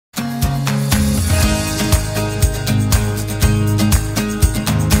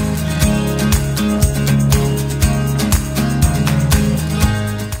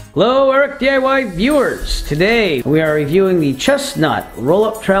Hello, Eric DIY viewers. Today we are reviewing the Chestnut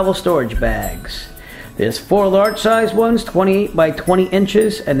roll-up travel storage bags. There's 4 large size ones, 28 by 20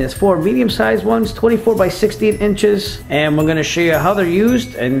 inches, and there's 4 medium sized ones, 24 by 16 inches. And we're going to show you how they're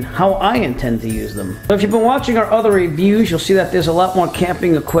used and how I intend to use them. So if you've been watching our other reviews, you'll see that there's a lot more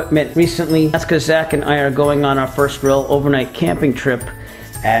camping equipment recently. That's because Zach and I are going on our first real overnight camping trip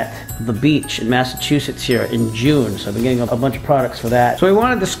at the beach in Massachusetts here in June. So I've been getting a bunch of products for that. So we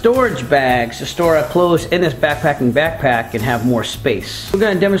wanted the storage bags to store our clothes in this backpack and have more space. We're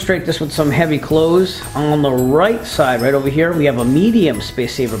going to demonstrate this with some heavy clothes. On the right side, right over here, we have a medium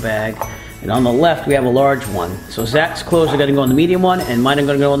space saver bag. And on the left, we have a large one. So Zach's clothes are going to go in the medium one, and mine are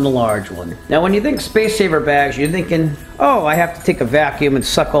going to go in the large one. Now, when you think space saver bags, you're thinking, oh, I have to take a vacuum and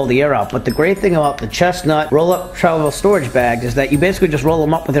suck all the air out. But the great thing about the Chestnut roll-up travel storage bags is that you basically just roll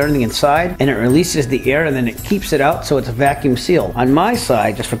them up with everything inside, and it releases the air, and then it keeps it out, so it's a vacuum seal. On my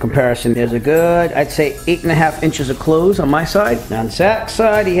side, just for comparison, there's a good, I'd say, 8.5 inches of clothes on my side. Now, on Zach's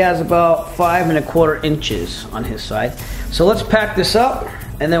side, he has about 5.25 inches on his side. So let's pack this up,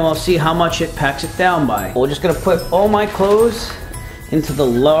 and then we'll see how much it packs it down by. We're just gonna put all my clothes into the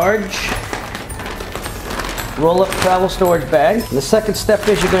large roll-up travel storage bag. And the second step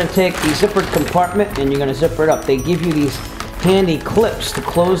is you're gonna take the zippered compartment and you're gonna zipper it up. They give you these handy clips to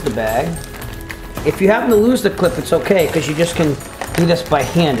close the bag. If you happen to lose the clip, it's okay, because you just can do this by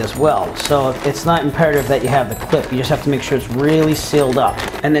hand as well. So it's not imperative that you have the clip. You just have to make sure it's really sealed up.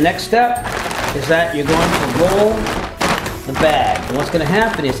 And the next step is that you're going to roll the bag. And what's going to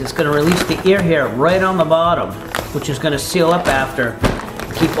happen is it's going to release the air here right on the bottom, which is going to seal up after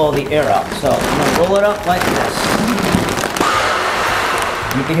and keep all the air out. So I'm going to roll it up like this.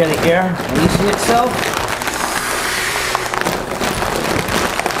 You can hear the air releasing itself.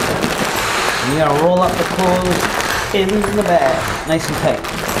 And you're going to roll up the clothes in the bag, nice and tight.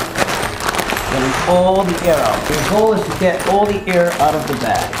 Getting all the air out. Your goal is to get all the air out of the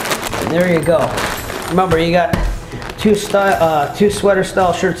bag. And there you go. Remember, you got two sweater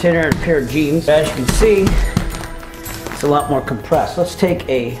style shirts in here and a pair of jeans. As you can see, it's a lot more compressed. Let's take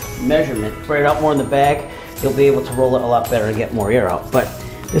a measurement, spread it out more in the bag. You'll be able to roll it a lot better and get more air out. But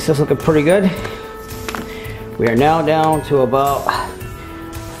this is looking pretty good. We are now down to about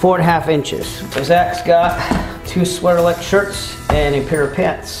 4.5 inches. So Zach's got 2 sweater-like shirts and a pair of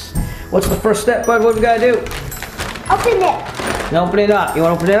pants. What's the first step, bud? What we gotta do? Open it. Now open it up. You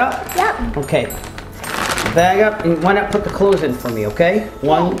wanna open it up? Yep. Okay. Bag up, and why not put the clothes in for me, okay?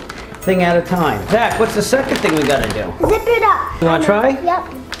 One thing at a time. Zach, what's the second thing we gotta do? Zip it up. You wanna try? Yep.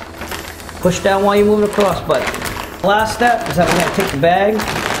 Push down while you move it across, bud. Last step is that we're gonna take the bag,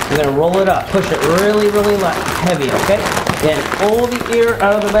 we're gonna roll it up. Push it really, really heavy, okay? Get all the air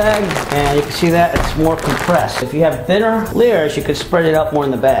out of the bag, and you can see that it's more compressed. If you have thinner layers, you could spread it out more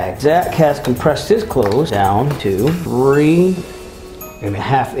in the bag. Zach has compressed his clothes down to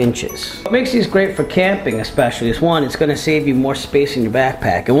 3.5 inches. What makes these great for camping especially is, 1, it's going to save you more space in your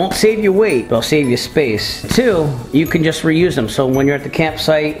backpack. It won't save you weight, but it'll save you space. 2, you can just reuse them. So when you're at the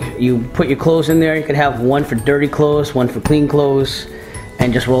campsite, you put your clothes in there. You could have one for dirty clothes, one for clean clothes,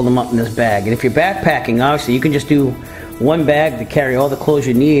 and just roll them up in this bag. And if you're backpacking, obviously you can just do one bag to carry all the clothes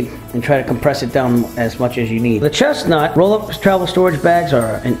you need and try to compress it down as much as you need. The Chestnut roll-up travel storage bags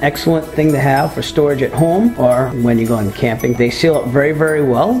are an excellent thing to have for storage at home or when you're going camping. They seal up very, very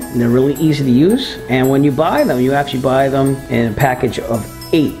well. They're really easy to use. And when you buy them, you actually buy them in a package of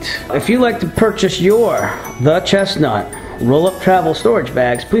 8. If you'd like to purchase the Chestnut roll-up travel storage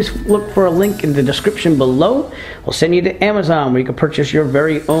bags, please look for a link in the description below. We'll send you to Amazon where you can purchase your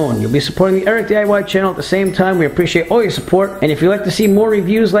very own. You'll be supporting the Eric DIY channel at the same time. We appreciate all your support. And if you'd like to see more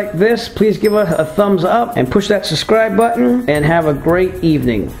reviews like this, please give us a thumbs up and push that subscribe button, and have a great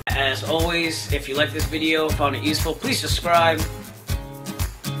evening. As always, if you like this video, found it useful, please subscribe.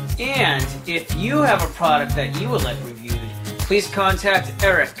 And if you have a product that you would like reviewed, please contact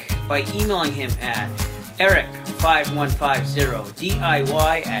Eric by emailing him at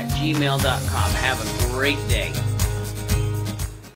eric5150diy@gmail.com. Have a great day.